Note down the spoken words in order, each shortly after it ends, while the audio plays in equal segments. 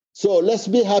So let's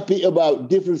be happy about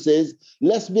differences.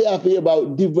 Let's be happy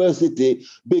about diversity,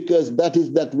 because that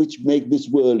is that which makes this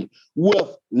world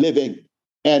worth living.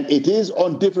 And it is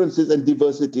on differences and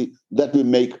diversity that we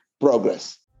make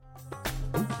progress.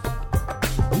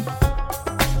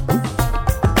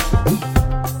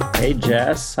 Hey,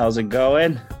 Jess, how's it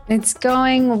going? It's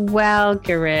going well,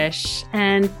 Girish.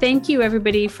 And thank you,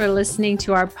 everybody, for listening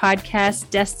to our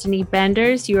podcast, Destiny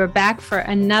Benders. You are back for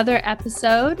another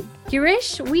episode.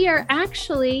 Girish, we are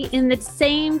actually in the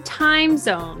same time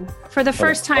zone for the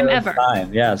first time ever.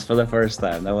 Yes, for the first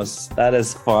time. That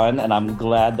is fun. And I'm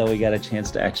glad that we got a chance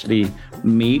to actually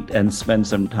meet and spend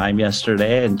some time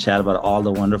yesterday and chat about all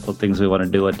the wonderful things we want to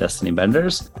do at Destiny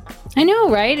Benders. I know,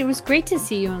 right? It was great to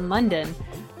see you in London.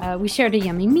 We shared a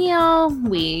yummy meal,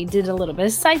 we did a little bit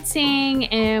of sightseeing,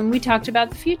 and we talked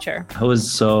about the future. It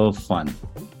was so fun.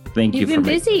 Thank you for You've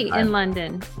been busy in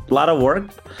London. A lot of work.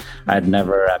 I'd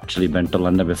never actually been to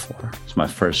London before. It's my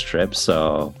first trip,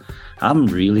 so I'm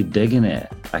really digging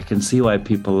it. I can see why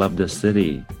people love this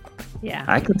city. Yeah.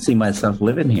 I can see myself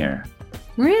living here.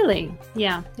 Really?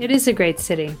 Yeah, it is a great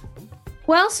city.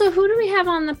 Well, so who do we have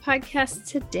on the podcast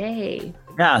today?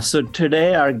 Yeah, so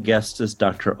today our guest is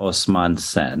Dr. Ousame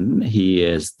Sene. He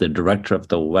is the director of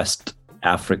the West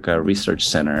Africa Research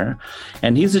Center.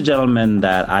 And he's a gentleman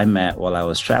that I met while I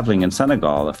was traveling in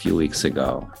Senegal a few weeks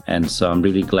ago. And so I'm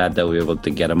really glad that we were able to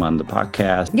get him on the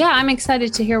podcast. Yeah, I'm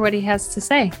excited to hear what he has to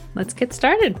say. Let's get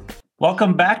started.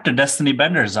 Welcome back to Destiny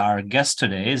Benders. Our guest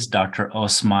today is Dr.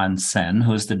 Ousame Sene,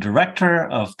 who is the director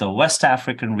of the West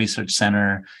African Research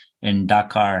Center in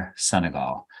Dakar,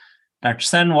 Senegal. Dr.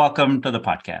 Sene, welcome to the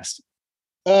podcast.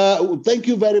 Thank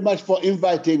you very much for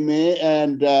inviting me.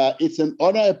 And it's an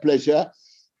honor, a pleasure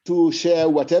to share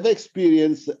whatever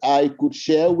experience I could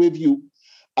share with you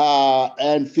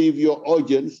and feed your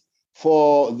audience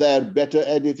for their better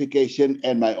edification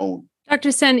and my own.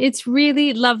 Dr. Sene, it's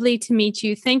really lovely to meet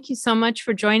you. Thank you so much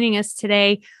for joining us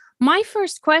today. My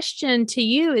first question to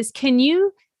you is, can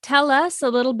you tell us a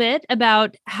little bit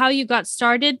about how you got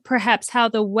started, perhaps how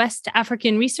the West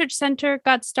African Research Center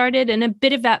got started, and a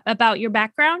bit about your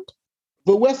background?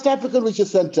 The West African Research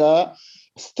Center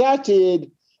started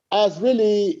as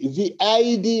really the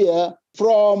idea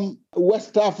from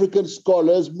West African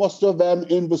scholars, most of them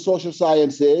in the social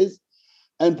sciences,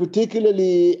 and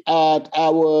particularly at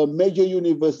our major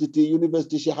university,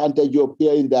 University Cheikh Anta Diop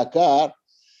here in Dakar,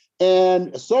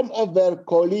 and some of their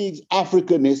colleagues,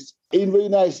 Africanists, in the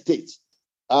United States,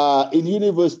 in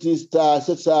universities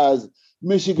such as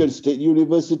Michigan State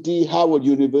University, Howard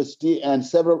University, and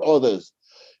several others.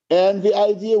 And the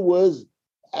idea was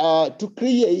to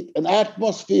create an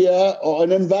atmosphere or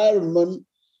an environment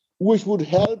which would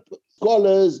help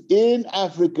scholars in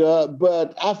Africa,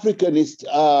 but Africanists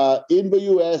in the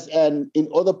US and in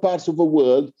other parts of the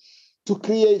world, to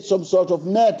create some sort of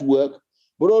network,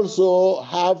 but also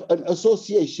have an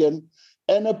association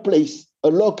and a place, a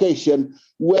location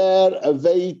where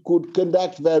they could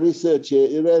conduct their research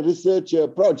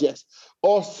projects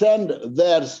or send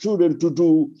their students to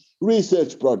do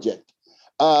research projects.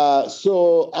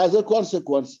 So as a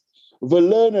consequence, the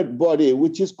learned body,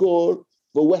 which is called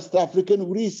the West African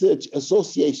Research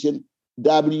Association,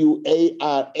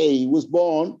 WARA, was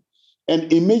born.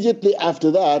 And immediately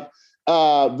after that,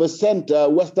 the center,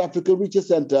 West African Research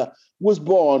Center, was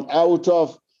born out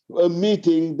of a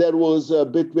meeting that was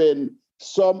between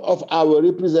some of our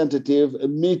representatives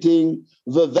meeting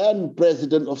the then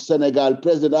president of Senegal,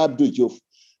 President Abdou Diouf,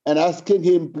 and asking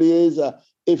him, please,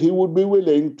 if he would be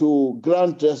willing to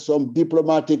grant us some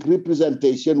diplomatic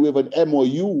representation with an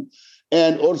MOU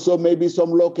and also maybe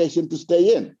some location to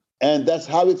stay in. And that's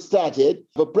how it started.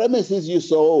 The premises you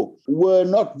saw were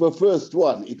not the first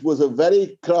one. It was a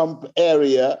very cramped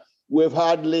area with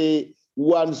hardly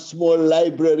one small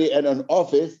library and an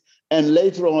office. And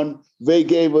later on, they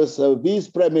gave us these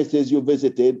premises you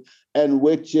visited, and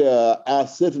which are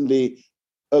certainly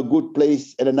a good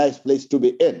place and a nice place to be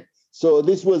in. So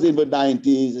this was in the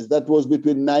 90s. That was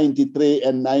between 92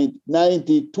 and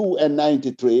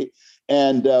 93.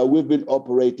 And we've been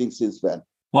operating since then.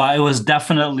 Well, it was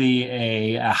definitely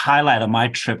a highlight of my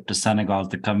trip to Senegal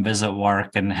to come visit WARC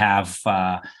and have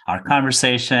our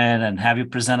conversation and have you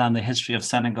present on the history of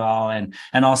Senegal and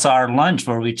also our lunch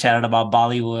where we chatted about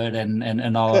Bollywood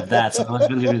and all of that. So it was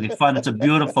really, really fun. It's a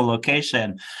beautiful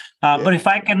location. But if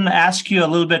I can ask you a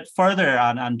little bit further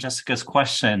on Jessica's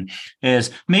question,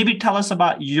 is maybe tell us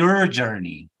about your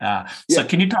journey. So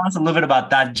can you tell us a little bit about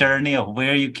that journey of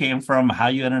where you came from, how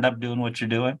you ended up doing what you're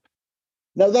doing?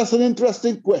 Now, that's an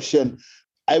interesting question.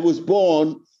 I was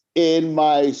born in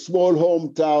my small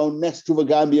hometown next to the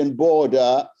Gambian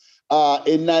border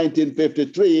in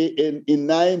 1953. In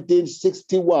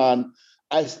 1961,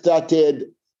 I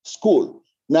started school.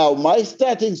 Now, my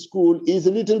starting school is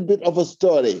a little bit of a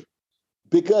story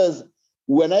because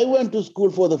when I went to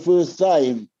school for the first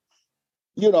time,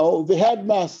 the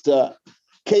headmaster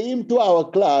came to our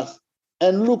class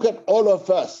and looked at all of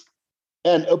us.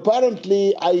 And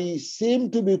apparently, I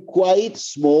seemed to be quite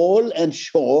small and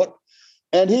short.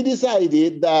 And he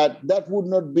decided that that would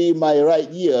not be my right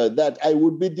year, that I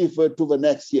would be deferred to the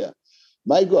next year.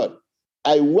 My God,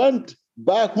 I went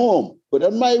back home, but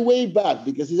on my way back,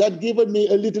 because he had given me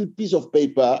a little piece of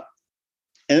paper,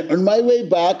 and on my way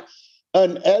back,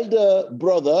 an elder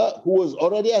brother who was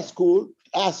already at school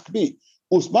asked me,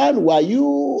 Ousmane, why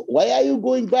are you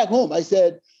going back home? I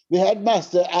said, the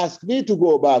headmaster asked me to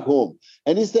go back home.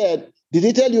 And he said, did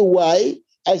he tell you why?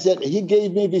 I said, he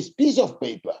gave me this piece of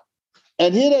paper.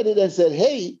 And he read it and said,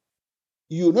 hey,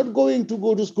 you're not going to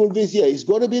go to school this year. It's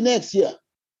going to be next year.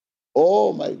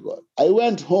 Oh, my God. I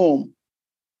went home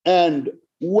and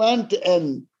clustered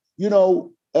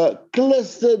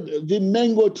the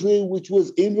mango tree, which was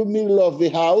in the middle of the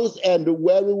house and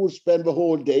where we would spend the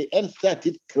whole day, and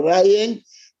started crying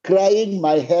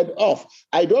my head off.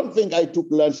 I don't think I took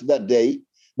lunch that day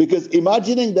because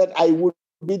imagining that I would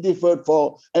be deferred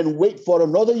for and wait for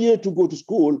another year to go to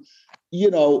school,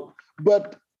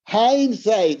 but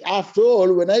hindsight, after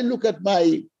all, when I look at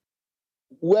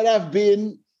where I've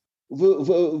been,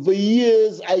 the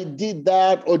years I did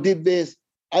that or did this,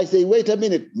 I say, wait a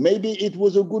minute, maybe it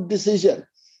was a good decision.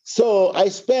 So I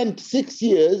spent 6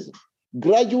 years,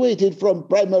 graduated from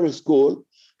primary school,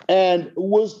 and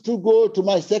was to go to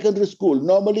my secondary school.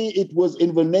 Normally, it was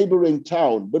in the neighboring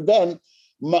town. But then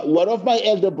one of my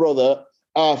elder brother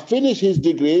finished his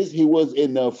degrees. He was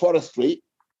in forestry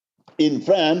in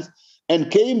France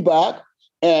and came back.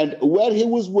 And where he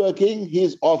was working,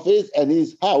 his office and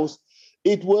his house,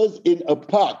 it was in a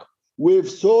park with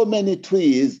so many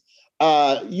trees.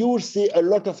 You will see a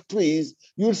lot of trees.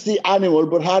 You'll see animal,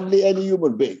 but hardly any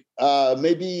human being.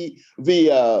 Maybe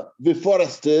the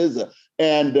foresters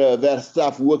and their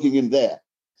staff working in there.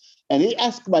 And he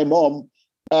asked my mom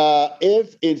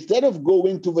if instead of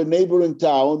going to the neighboring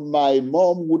town, my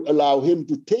mom would allow him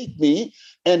to take me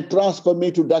and transfer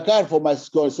me to Dakar for my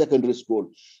secondary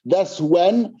school. That's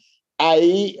when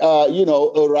I,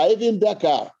 arrived in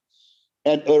Dakar.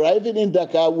 And arriving in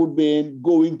Dakar would mean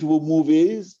going to the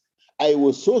movies. I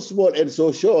was so small and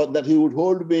so short that he would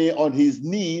hold me on his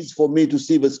knees for me to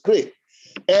see the screen.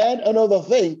 And another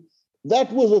thing,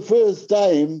 that was the first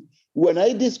time when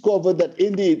I discovered that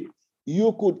indeed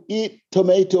you could eat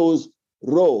tomatoes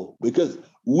raw. Because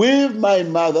with my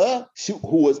mother,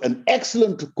 who was an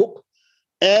excellent cook,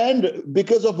 and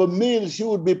because of a meal she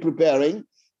would be preparing,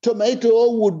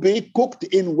 tomato would be cooked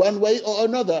in one way or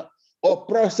another, or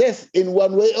processed in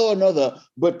one way or another.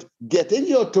 But getting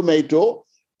your tomato,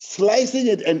 slicing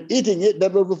it and eating it,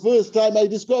 that was the first time I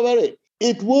discovered it.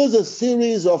 It was a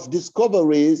series of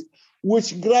discoveries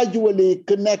which gradually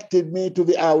connected me to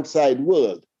the outside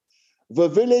world. The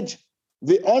village,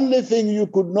 the only thing you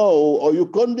could know or the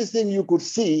only thing you could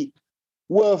see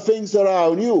were things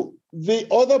around you. The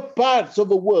other parts of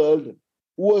the world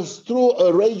was through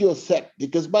a radio set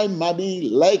because my mommy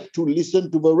liked to listen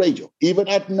to the radio. Even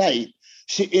at night,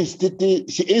 she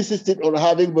insisted on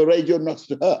having the radio next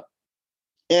to her.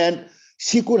 And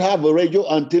she could have a radio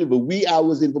until the wee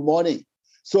hours in the morning.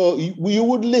 So you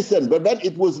would listen, but then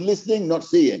it was listening, not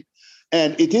seeing.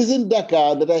 And it is in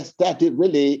Dakar that I started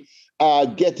really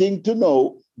getting to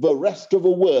know the rest of the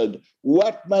world,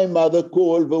 what my mother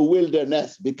called the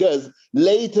wilderness, because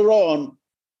later on,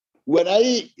 when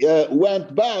I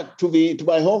went back to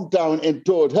my hometown and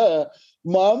told her,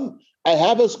 Mom, I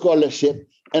have a scholarship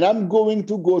and I'm going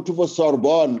to go to the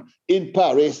Sorbonne in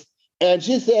Paris. And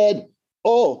she said,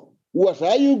 oh, what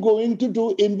are you going to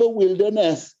do in the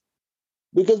wilderness?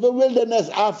 Because the wilderness,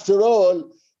 after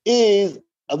all, is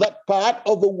that part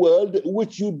of the world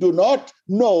which you do not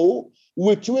know,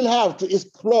 which you will have to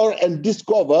explore and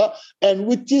discover, and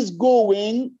which is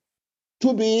going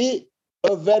to be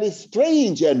a very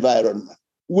strange environment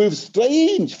with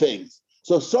strange things.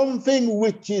 So something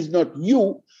which is not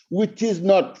you, which is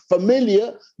not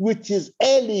familiar, which is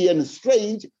alien,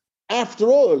 strange, after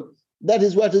all, that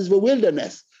is what is the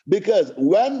wilderness. Because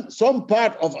when some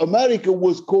part of America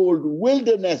was called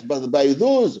wilderness by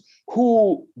those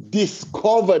who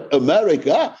discovered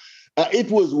America,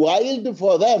 it was wild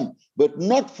for them, but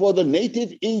not for the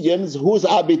native Indians whose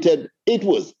habitat it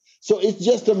was. So it's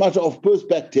just a matter of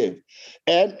perspective.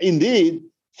 And indeed,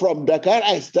 from Dakar,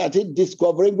 I started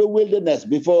discovering the wilderness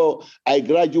before I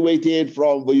graduated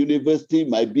from the university,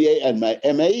 my BA and my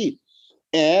MAE.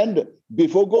 And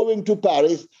before going to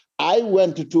Paris, I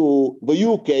went to the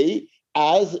UK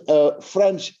as a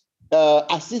French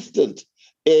assistant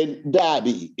in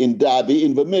Derby, in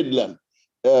the Midlands.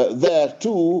 There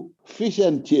too, fish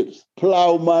and chips,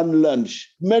 ploughman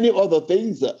lunch, many other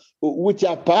things which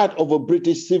are part of a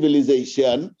British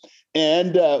civilization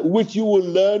and which you will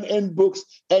learn in books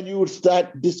and you will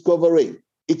start discovering.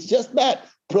 It's just that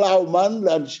ploughman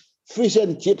lunch, fish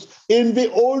and chips in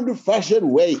the old-fashioned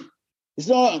way. It's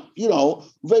not,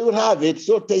 they would have it,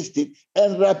 so tasty,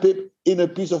 and wrap it in a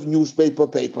piece of newspaper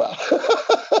paper.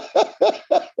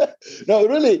 No,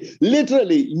 really,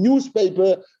 literally,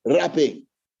 newspaper wrapping.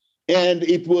 And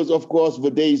it was, of course,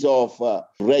 the days of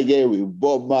reggae with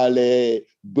Bob Marley,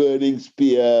 burning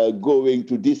spear, going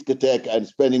to discotheque and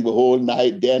spending the whole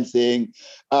night dancing,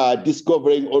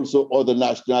 discovering also other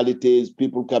nationalities,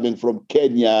 people coming from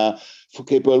Kenya,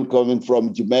 people coming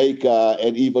from Jamaica,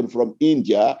 and even from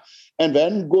India. And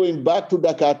then going back to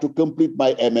Dakar to complete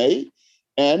my MA.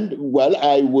 And, well,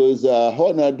 I was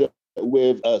honored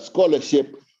with a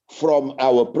scholarship from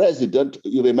our president.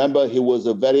 You remember he was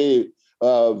a very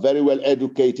well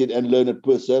educated and learned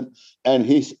person, and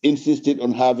he insisted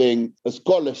on having a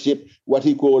scholarship, what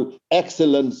he called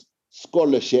excellence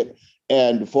scholarship.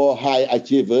 And for high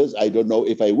achievers, I don't know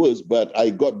if I was, but I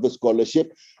got the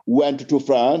scholarship, went to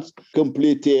France,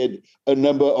 completed a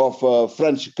number of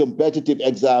French competitive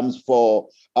exams for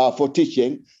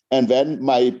teaching, and then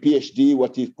my PhD,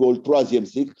 what is called troisième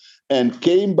cycle, and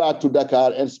came back to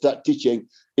Dakar and started teaching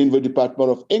in the Department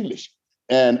of English.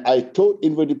 And I taught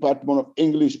in the Department of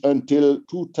English until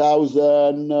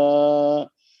 2000,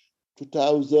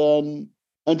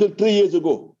 until 3 years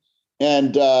ago.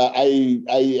 And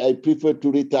I preferred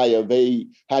to retire. They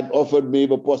had offered me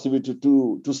the possibility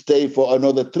to stay for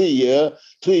another 3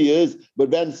 years.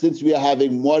 But then since we are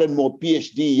having more and more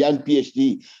young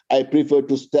PhD, I prefer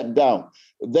to step down.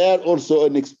 There also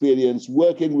an experience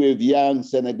working with young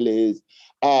Senegalese,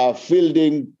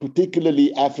 fielding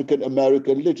particularly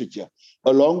African-American literature,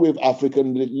 along with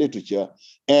African literature,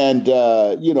 and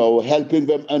helping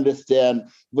them understand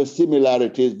the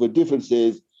similarities, the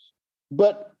differences.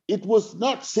 But it was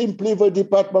not simply the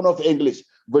Department of English.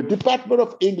 The Department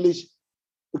of English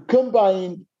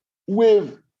combined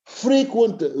with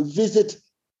frequent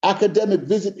academic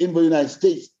visit in the United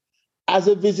States as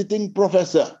a visiting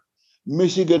professor,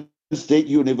 Michigan State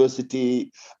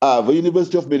University, the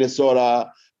University of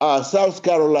Minnesota, South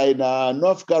Carolina,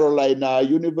 North Carolina,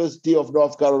 University of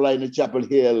North Carolina, Chapel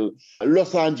Hill,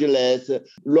 Los Angeles,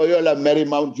 Loyola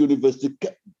Marymount University,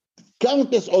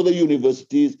 countless other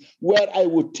universities where I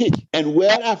would teach, and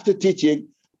where after teaching,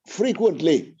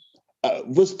 frequently,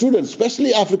 the students,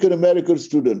 especially African-American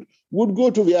students, would go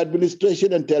to the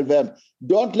administration and tell them,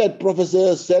 don't let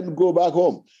Professor Sene go back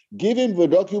home. Give him the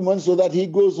documents so that he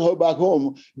goes back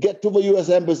home, get to the US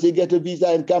Embassy, get a visa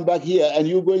and come back here, and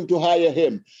you're going to hire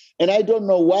him. And I don't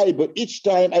know why, but each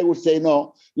time I would say,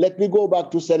 no, let me go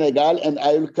back to Senegal and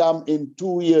I will come in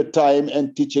 2-year time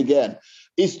and teach again.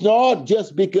 It's not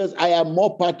just because I am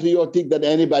more patriotic than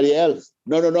anybody else.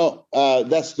 No.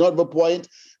 That's not the point.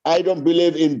 I don't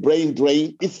believe in brain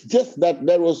drain. It's just that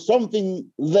there was something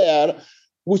there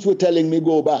which were telling me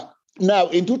go back. Now,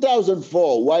 in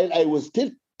 2004, while I was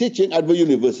still teaching at the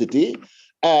university,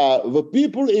 the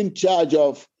people in charge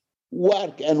of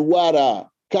WARC and WARA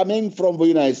coming from the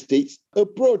United States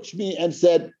approached me and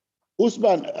said,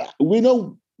 Ousmane, we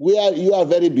know you are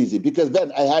very busy, because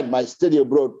then I had my study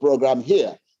abroad program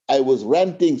here. I was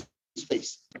renting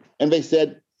space. And they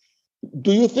said,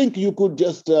 do you think you could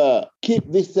just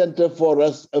keep this center for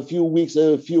us a few weeks,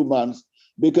 a few months,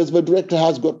 because the director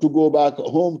has got to go back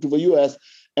home to the US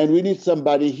and we need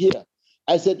somebody here?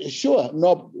 I said, sure,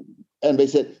 no. And they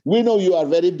said, we know you are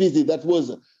very busy. That's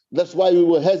why we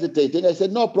were hesitating. I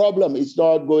said, no problem. It's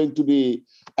not going to be,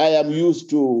 I am used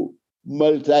to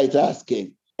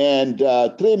multitasking. And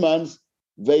 3 months,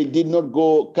 they did not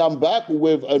come back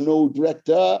with a new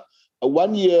director.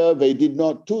 1 year, they did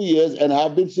not, 2 years, and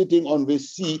have been sitting on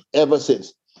this seat ever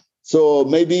since. So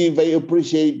maybe they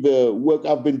appreciate the work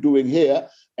I've been doing here.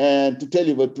 And to tell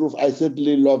you the truth, I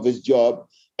certainly love this job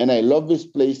and I love this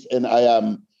place, and I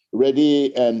am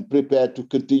ready and prepared to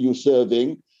continue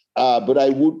serving. But I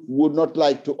would not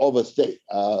like to overstay.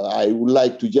 I would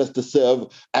like to just serve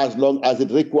as long as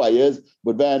it requires,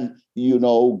 but then,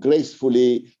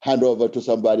 gracefully hand over to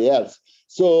somebody else.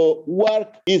 So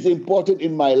work is important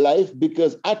in my life,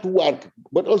 because at work,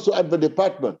 but also at the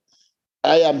department,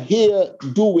 I am here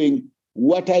doing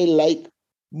what I like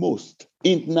most: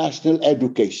 international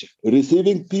education,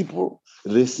 receiving people,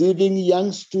 receiving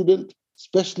young students,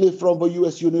 especially from the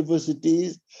US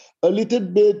universities, a little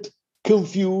bit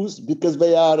confused because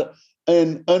they are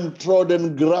in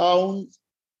untrodden grounds,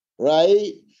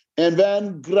 right? And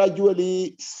then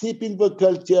gradually seeping the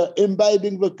culture,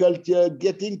 imbibing the culture,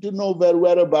 getting to know their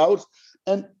whereabouts,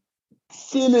 and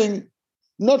feeling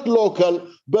not local,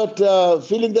 but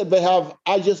feeling that they have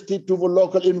adjusted to the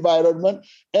local environment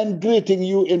and greeting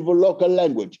you in the local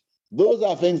language. Those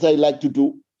are things I like to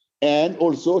do, and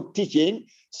also teaching.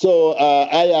 So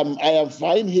I am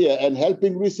fine here and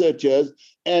helping researchers,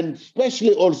 and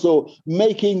especially also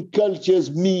making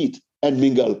cultures meet and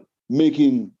mingle,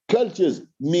 making cultures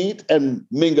meet and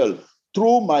mingle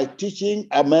through my teaching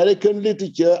American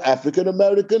literature, African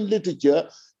American literature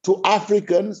to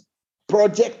Africans,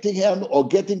 projecting them or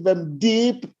getting them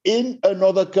deep in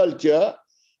another culture,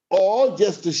 or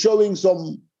just showing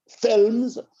some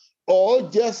films, or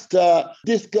just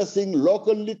discussing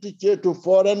local literature to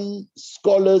foreign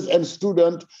scholars and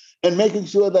students, and making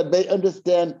sure that they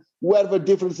understand where the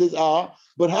differences are,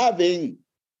 but having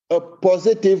a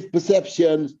positive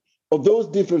perception of those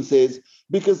differences,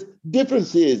 because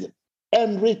differences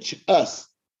enrich us.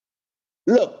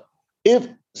 Look, if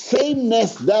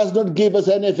sameness does not give us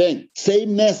anything,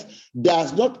 sameness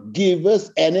does not give us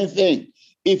anything.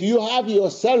 If you have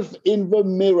yourself in the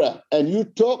mirror and you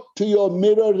talk to your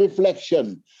mirror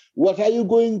reflection, what are you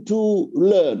going to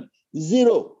learn?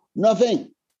 Zero, nothing,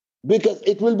 because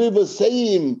it will be the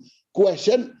same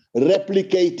question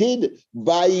replicated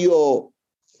by your,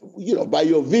 by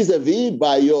your vis-a-vis,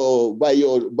 by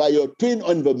your twin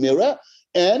on the mirror,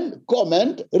 and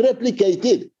comment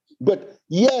replicated. But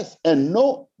yes and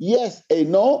no, yes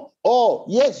and no, or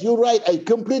yes, you're right, I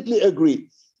completely agree.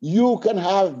 You can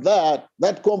have that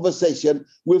conversation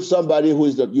with somebody who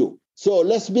is not you. So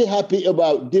let's be happy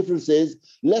about differences.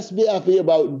 Let's be happy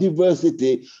about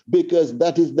diversity, because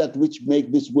that is that which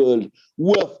makes this world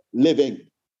worth living.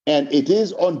 And it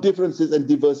is on differences and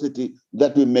diversity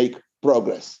that we make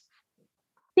progress.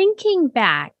 Thinking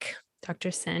back,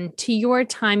 Dr. Sene, to your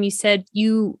time, you said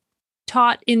you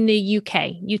taught in the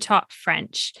UK, you taught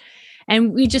French.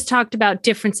 And we just talked about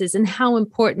differences and how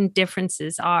important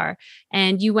differences are.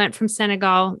 And you went from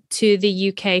Senegal to the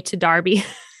UK to Derby,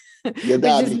 which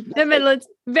is the Midlands.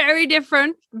 Very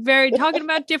different. Talking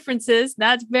about differences.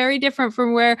 That's very different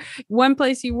from where one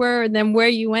place you were and then where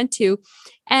you went to.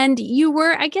 And you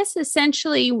were, I guess,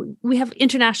 essentially, we have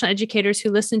international educators who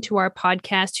listen to our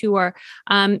podcast who are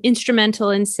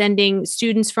instrumental in sending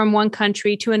students from one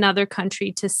country to another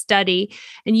country to study.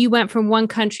 And you went from one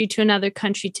country to another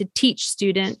country to teach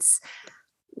students.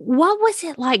 What was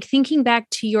it like thinking back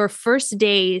to your first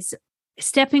days,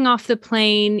 stepping off the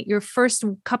plane, your first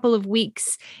couple of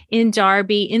weeks in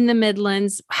Derby, in the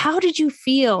Midlands? How did you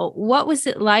feel? What was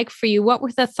it like for you? What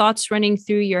were the thoughts running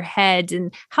through your head?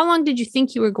 And how long did you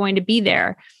think you were going to be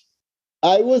there?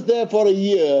 I was there for a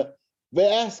year. They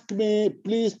asked me,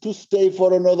 please, to stay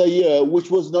for another year, which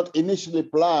was not initially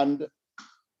planned.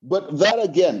 But that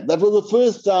again, that was the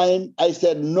first time I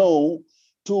said no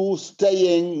to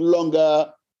staying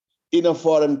longer in a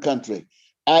foreign country.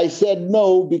 I said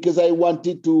no because I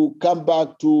wanted to come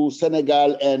back to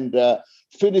Senegal and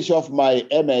finish off my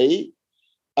MA.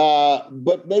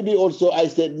 But maybe also I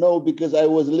said no because I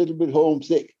was a little bit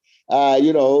homesick,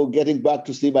 getting back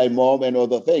to see my mom and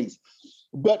other things.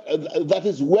 But that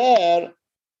is where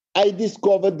I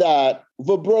discovered that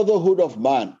the brotherhood of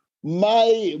man.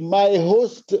 My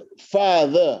host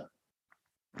father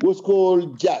was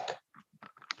called Jack,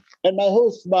 and my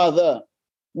host mother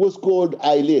was called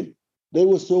Eileen. They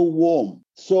were so warm,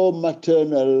 so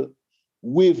maternal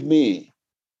with me,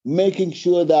 making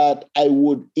sure that I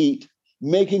would eat,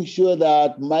 making sure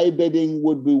that my bedding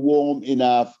would be warm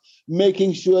enough,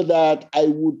 making sure that I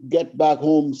would get back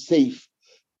home safe,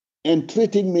 and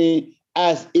treating me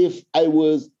as if I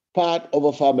was part of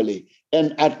a family.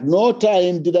 And at no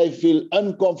time did I feel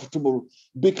uncomfortable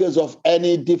because of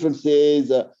any differences,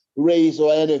 race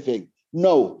or anything.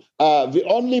 No, the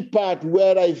only part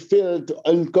where I felt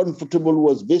uncomfortable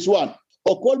was this one.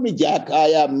 Oh, call me Jack. I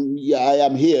am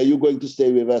here. You're going to stay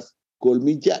with us. Call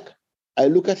me Jack. I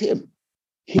look at him.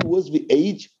 He was the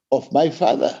age of my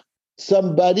father.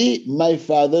 Somebody my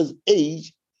father's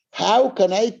age. How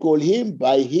can I call him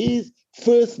by his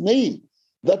first name?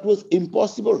 That was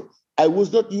impossible. I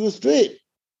was not used to it.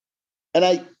 And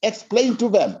I explained to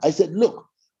them. I said, look,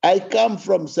 I come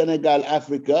from Senegal,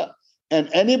 Africa. And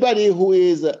anybody who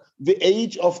is the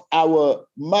age of our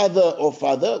mother or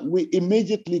father, we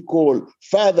immediately call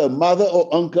father, mother,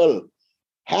 or uncle.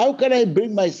 How can I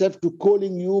bring myself to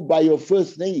calling you by your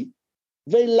first name?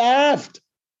 They laughed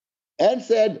and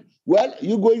said, well,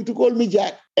 you're going to call me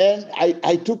Jack. And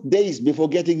I took days before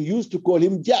getting used to call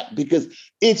him Jack, because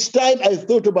each time I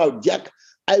thought about Jack,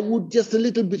 I would just a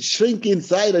little bit shrink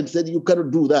inside and said, you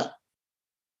cannot do that,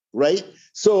 right?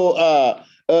 So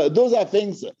those are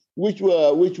things which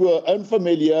were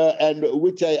unfamiliar and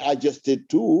which I adjusted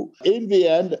to. In the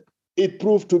end, it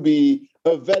proved to be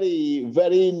a very,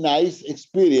 very nice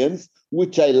experience,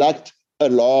 which I liked a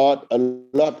lot.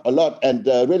 And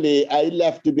really, I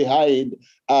left behind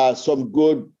some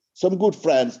good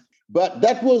friends. But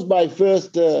that was my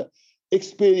first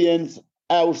experience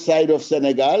outside of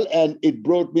Senegal, and it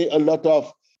brought me a lot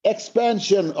of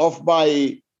expansion of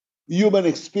my human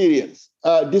experience,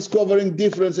 discovering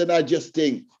difference and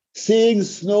adjusting, seeing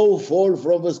snow fall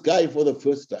from the sky for the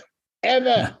first time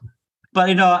ever. But,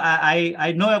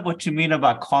 I know what you mean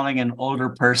about calling an older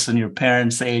person your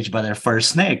parents' age by their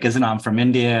first name, because, I'm from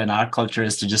India and our culture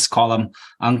is to just call them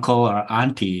uncle or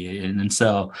auntie. And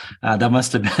so that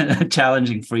must have been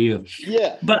challenging for you.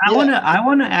 Yeah. But I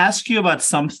want to ask you about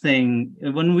something.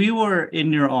 When we were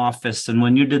in your office and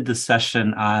when you did the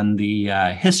session on the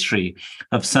history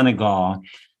of Senegal,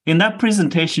 in that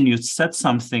presentation, you said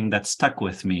something that stuck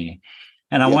with me.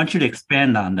 And I want you to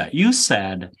expand on that. You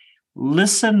said,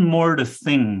 listen more to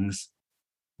things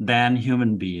than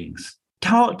human beings.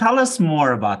 Tell us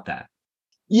more about that.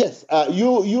 Yes,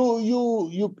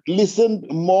 you listen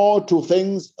more to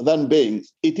things than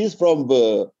beings. It is from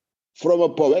a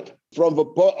poet,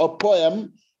 a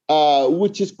poem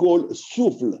which is called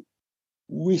Souffle,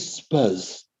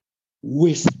 Whispers,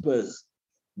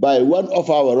 by one of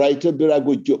our writers,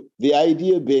 Birago Diop. The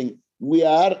idea being, we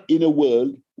are in a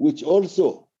world which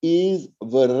also is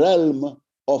the realm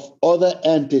of other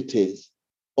entities,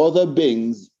 other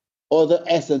beings, other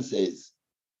essences.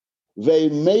 They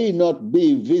may not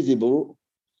be visible,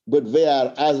 but they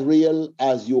are as real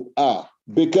as you are.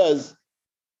 Because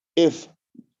if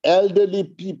elderly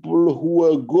people who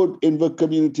were good in the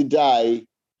community die,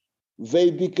 they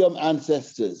become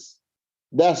ancestors.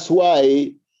 That's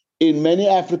why in many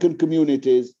African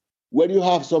communities, when you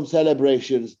have some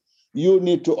celebrations, you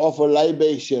need to offer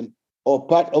libation or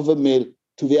part of a meal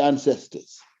to the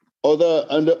ancestors.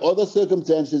 Under other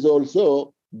circumstances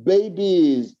also,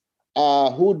 babies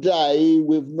who die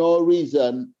with no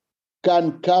reason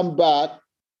can come back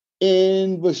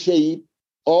in the shape,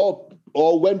 or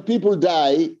when people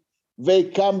die, they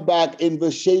come back in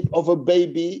the shape of a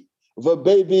baby, the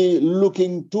baby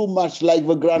looking too much like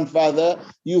the grandfather.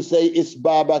 You say, it's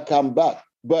Baba, come back.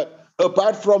 But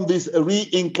apart from this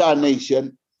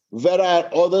reincarnation, there are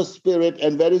other spirits,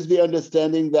 and there is the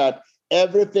understanding that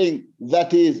everything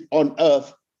that is on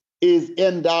earth is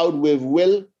endowed with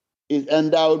will, is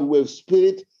endowed with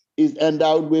spirit, is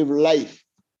endowed with life.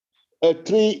 A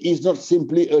tree is not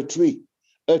simply a tree.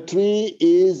 A tree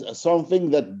is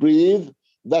something that breathes,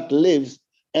 that lives,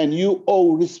 and you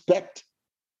owe respect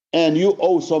and you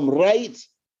owe some rights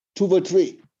to the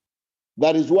tree.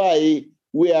 That is why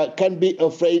we can be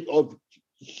afraid of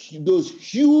those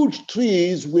huge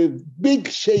trees with big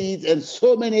shades and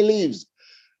so many leaves.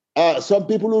 Some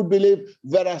people would believe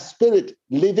there are spirits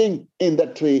living in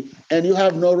that tree, and you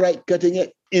have no right cutting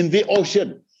it. In the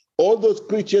ocean, all those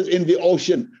creatures in the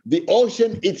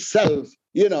ocean itself,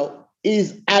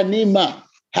 is anima,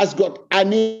 has got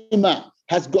anima,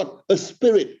 has got a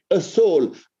spirit, a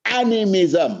soul.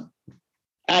 Animism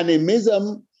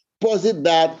posits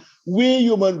that we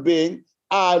human beings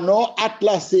are no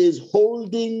atlases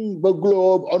holding the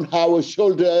globe on our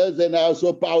shoulders and are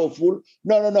so powerful.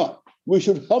 No. We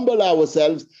should humble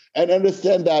ourselves and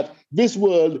understand that this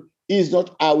world is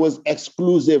not ours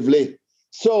exclusively.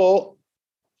 So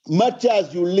much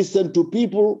as you listen to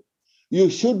people,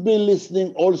 you should be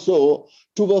listening also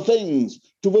to the things,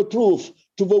 to the truth,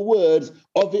 to the words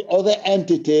of the other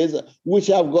entities which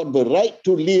have got the right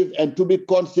to live and to be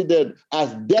considered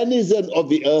as denizens of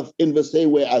the earth in the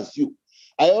same way as you.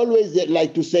 I always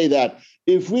like to say that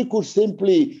if we could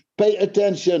simply pay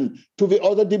attention to the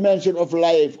other dimension of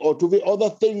life, or to the other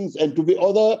things and to the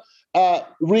other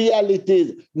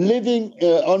realities living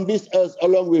on this earth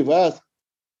along with us,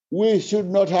 we should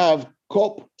not have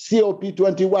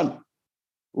COP21,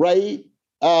 right?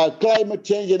 Climate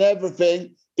change and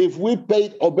everything. If we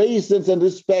paid obeisance and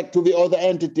respect to the other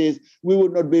entities, we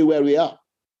would not be where we are.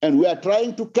 And we are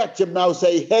trying to catch up now,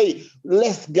 say, hey,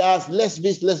 less gas, less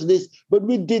this. But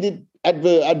we did it at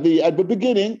the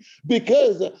beginning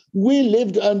because we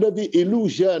lived under the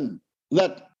illusion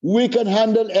that we can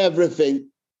handle everything.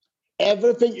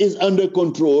 Everything is under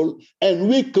control, and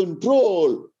we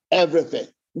control everything.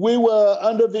 We were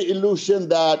under the illusion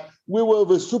that we were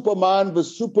the Superman, the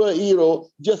superhero,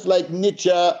 just like Nietzsche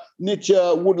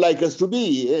would like us to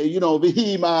be, the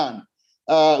He-Man.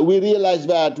 We realize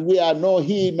that we are no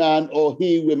He-Man or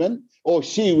He-women or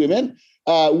She-women.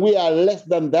 We are less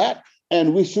than that,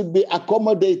 and we should be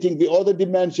accommodating the other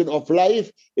dimension of life.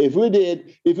 If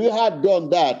we had done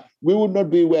that, we would not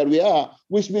be where we are,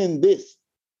 which means this.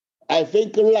 I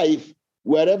think life,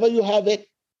 wherever you have it,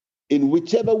 in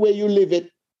whichever way you live it,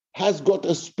 has got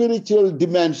a spiritual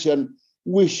dimension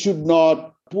we should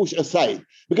not push aside.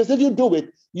 Because if you do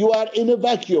it, you are in a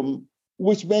vacuum,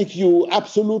 which makes you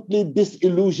absolutely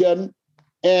disillusioned.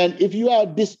 And if you are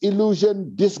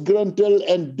disillusioned, disgruntled,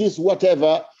 and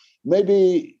whatever,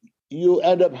 maybe you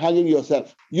end up hanging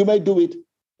yourself. You may do it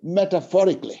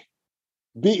metaphorically.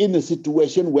 Be in a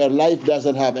situation where life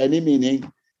doesn't have any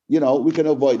meaning. We can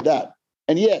avoid that.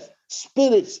 And yes,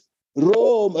 spirits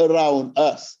roam around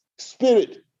us.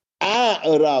 Spirits are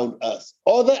around us.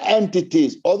 Other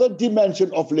entities, other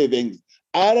dimension of living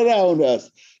are around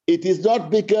us. It is not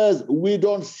because we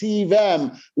don't see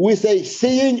them. We say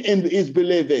seeing is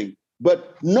believing,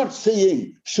 but not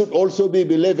seeing should also be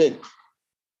believing,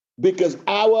 because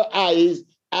our eyes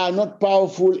are not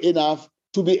powerful enough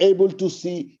to be able to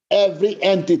see every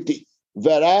entity.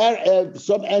 There are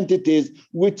some entities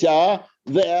which are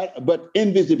there but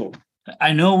invisible.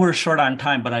 I know we're short on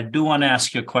time, but I do want to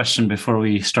ask you a question before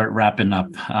we start wrapping up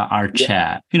our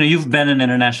chat. You've been in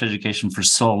international education for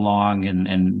so long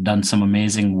and done some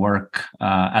amazing work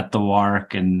at the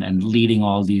WARC and leading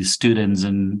all these students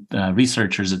and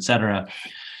researchers, et cetera.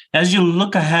 As you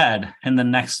look ahead in the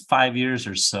next 5 years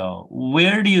or so,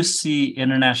 where do you see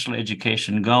international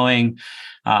education going?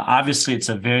 Obviously, it's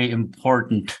a very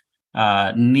important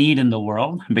need in the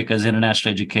world because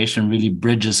international education really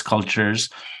bridges cultures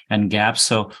and gaps.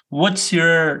 So what's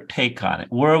your take on it?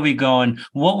 Where are we going?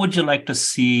 What would you like to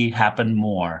see happen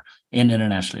more in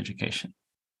international education?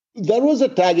 There was a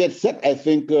target set, I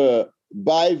think,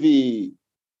 by the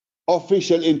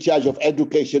official in charge of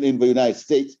education in the United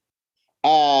States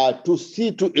to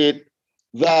see to it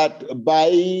that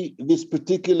by this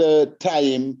particular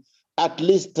time, at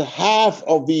least half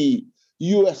of the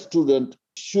US student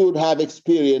should have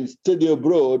experienced study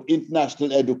abroad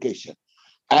international education.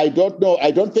 I don't know.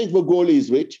 I don't think the goal is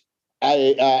reached.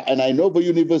 And I know the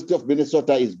University of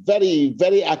Minnesota is very,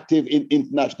 very active in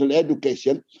international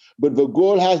education, but the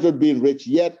goal has not been reached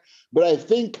yet. But I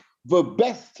think the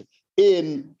best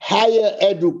in higher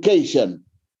education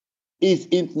is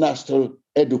international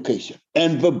education.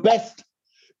 And the best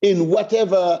in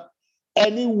whatever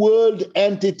any world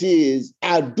entities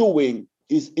are doing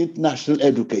is international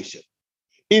education.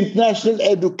 International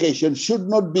education should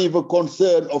not be the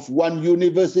concern of one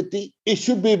university. It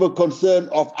should be the concern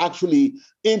of actually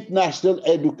international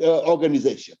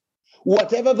organization.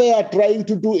 Whatever they are trying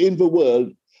to do in the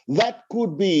world, that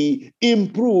could be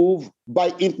improved by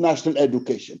international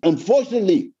education.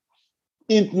 Unfortunately,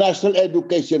 international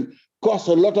education costs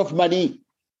a lot of money,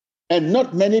 and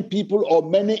not many people or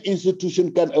many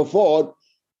institutions can afford.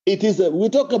 We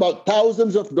talk about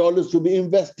thousands of dollars to be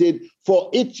invested for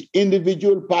each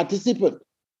individual participant.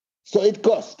 So it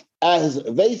costs. As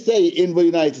they say in the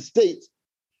United States,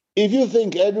 if you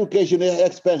think education is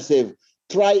expensive,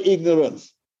 try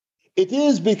ignorance. It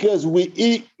is because we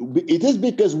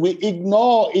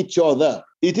ignore each other.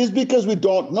 It is because we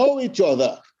don't know each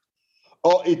other.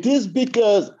 Or it is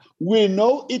because we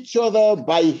know each other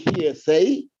by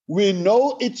hearsay. We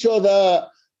know each other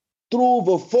through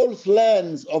the false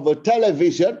lens of a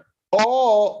television,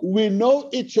 or we know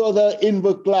each other in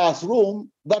the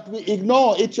classroom, that we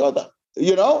ignore each other.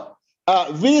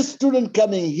 These students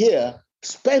coming here,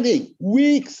 spending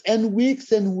weeks and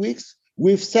weeks and weeks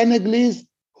with Senegalese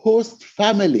host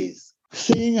families,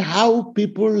 seeing how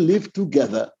people live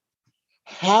together,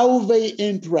 how they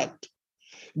interact,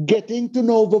 getting to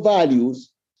know the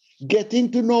values,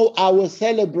 getting to know our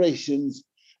celebrations,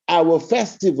 our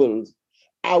festivals,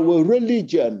 our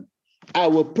religion,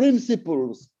 our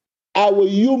principles, our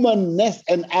humanness,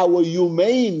 and our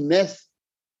humaneness.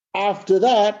 After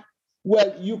that,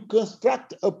 you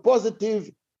construct a positive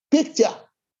picture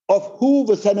of who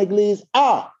the Senegalese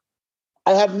are.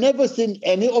 I have never seen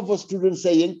any of the students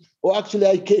saying, "Oh, actually,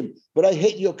 I came, but I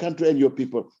hate your country and your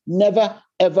people." Never,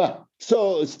 ever.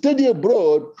 So study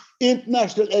abroad,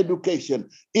 international education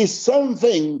is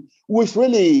something which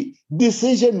really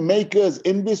decision makers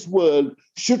in this world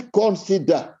should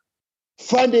consider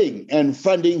funding, and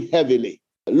funding heavily.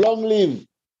 Long live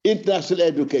international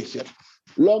education,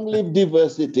 long live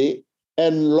diversity,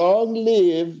 and long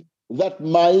live that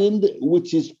mind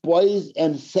which is poised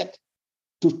and set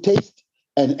to taste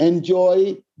and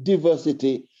enjoy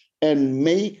diversity and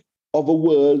make of a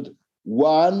world,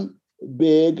 one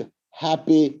big,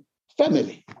 happy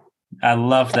family. I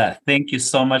love that. Thank you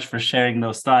so much for sharing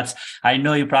those thoughts. I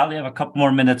know you probably have a couple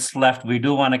more minutes left. We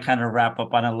do want to kind of wrap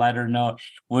up on a lighter note.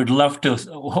 We'd love to,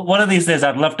 one of these days,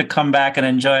 I'd love to come back and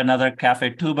enjoy another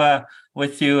Cafe Tuba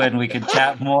with you, and we could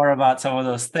chat more about some of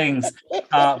those things.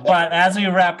 But as we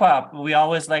wrap up, we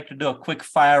always like to do a quick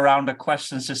fire round of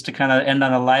questions just to kind of end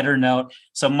on a lighter note.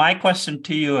 So my question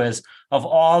to you is, of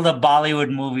all the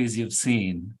Bollywood movies you've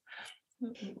seen,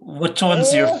 which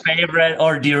one's your favorite,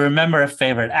 or do you remember a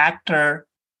favorite actor?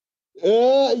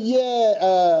 Dharmendra.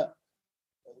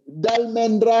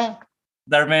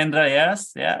 Dharmendra,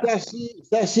 yes, yeah.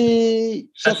 Shashi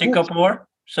Kapoor.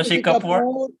 Shashi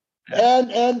Kapoor.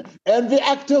 Yeah. And the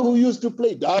actor who used to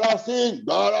play Dara Singh.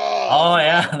 Oh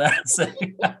yeah, that's it.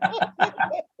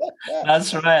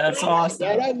 That's right. That's awesome.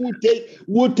 Dara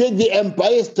would take the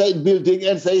Empire State Building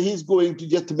and say he's going to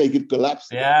just to make it collapse.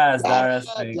 Yes, Dara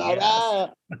Singh.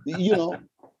 Yes.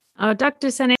 Oh, Dr.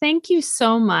 Sene, thank you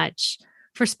so much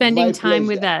for spending time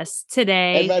with us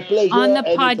today on the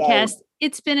podcast.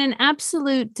 It's been an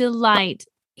absolute delight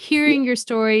hearing your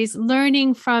stories,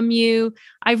 learning from you.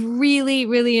 I've really,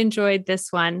 really enjoyed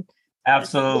this one.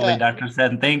 Absolutely, Dr.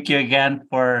 Sene. Thank you again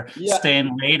for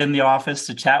staying late in the office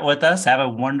to chat with us. Have a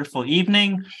wonderful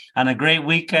evening and a great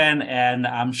weekend, and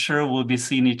I'm sure we'll be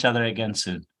seeing each other again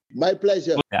soon. My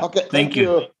pleasure. Yeah. Okay. Thank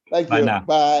you. Thank Bye you. Now.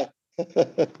 Bye.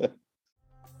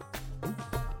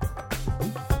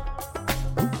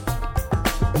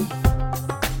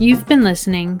 You've been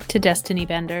listening to Destiny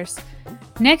Benders.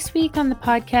 Next week on the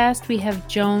podcast, we have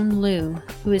Joan Liu,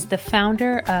 who is the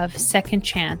founder of Second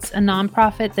Chance, a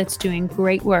nonprofit that's doing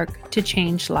great work to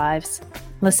change lives.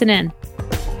 Listen in.